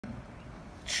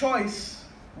choice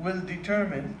will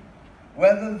determine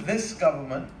whether this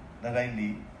government that I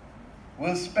lead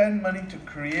will spend money to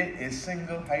create a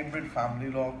single hybrid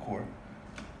family law court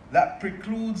that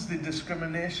precludes the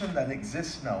discrimination that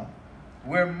exists now,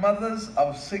 where mothers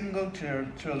of single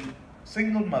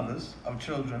mothers of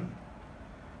children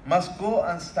must go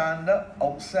and stand up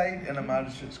outside in a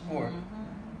magistrate's court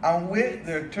and wait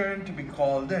their turn to be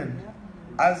called in,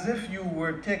 as if you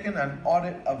were taking an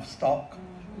audit of stock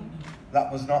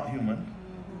that was not human,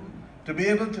 to be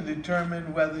able to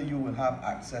determine whether you will have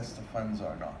access to funds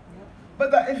or not.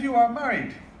 But that if you are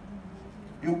married,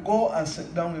 you go and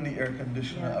sit down in the air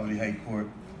conditioner of the High Court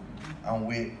and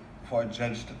wait for a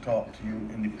judge to talk to you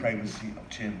in the privacy of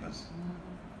chambers.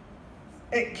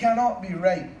 It cannot be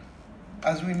right,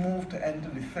 as we move to enter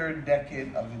the third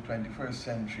decade of the 21st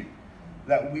century,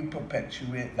 that we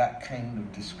perpetuate that kind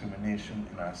of discrimination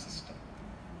in our system.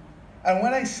 And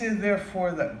when I say,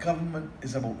 therefore, that government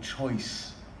is about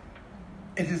choice,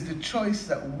 it is the choice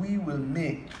that we will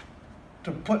make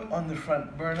to put on the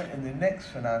front burner in the next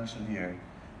financial year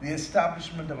the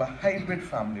establishment of a hybrid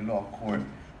family law court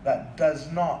that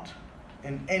does not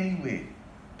in any way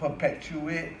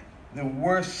perpetuate the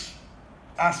worst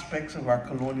aspects of our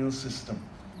colonial system.